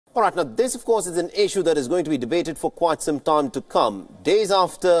All right, now this, of course, is an issue that is going to be debated for quite some time to come. Days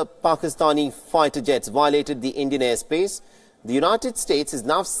after Pakistani fighter jets violated the Indian airspace, the United States is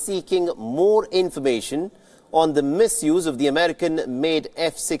now seeking more information on the misuse of the American-made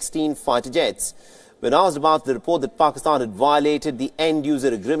F-16 fighter jets. When asked about the report that Pakistan had violated the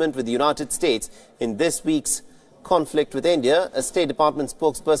end-user agreement with the United States in this week's conflict with India, a State Department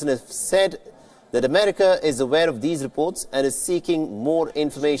spokesperson has said that America is aware of these reports and is seeking more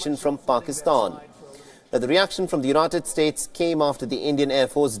information from Pakistan. Now, the reaction from the United States came after the Indian Air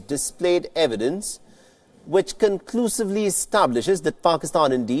Force displayed evidence which conclusively establishes that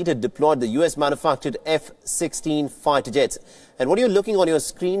Pakistan indeed had deployed the US-manufactured F-16 fighter jets. And what you're looking on your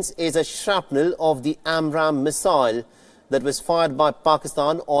screens is a shrapnel of the AMRAAM missile that was fired by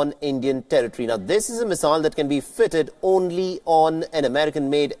Pakistan on Indian territory. Now, this is a missile that can be fitted only on an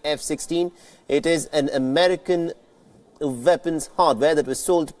American-made F-16. It is an American weapons hardware that was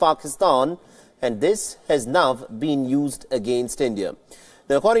sold to Pakistan, and this has now been used against India.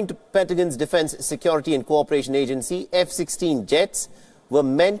 Now, according to Pentagon's Defense Security and Cooperation Agency, F-16 jets were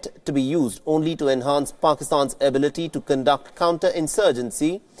meant to be used only to enhance Pakistan's ability to conduct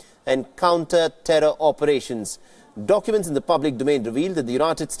counter-insurgency and counter-terror operations. Documents in the public domain reveal that the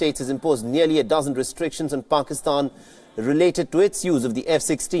United States has imposed nearly a dozen restrictions on Pakistan related to its use of the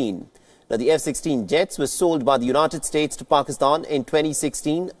F-16. Now, the F-16 jets were sold by the United States to Pakistan in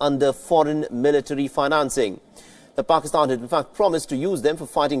 2016 under foreign military financing. Now, Pakistan had in fact promised to use them for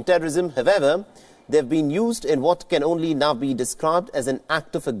fighting terrorism. However, they have been used in what can only now be described as an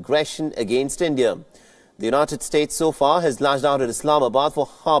act of aggression against India. The United States so far has lashed out at Islamabad for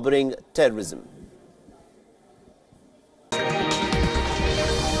harboring terrorism.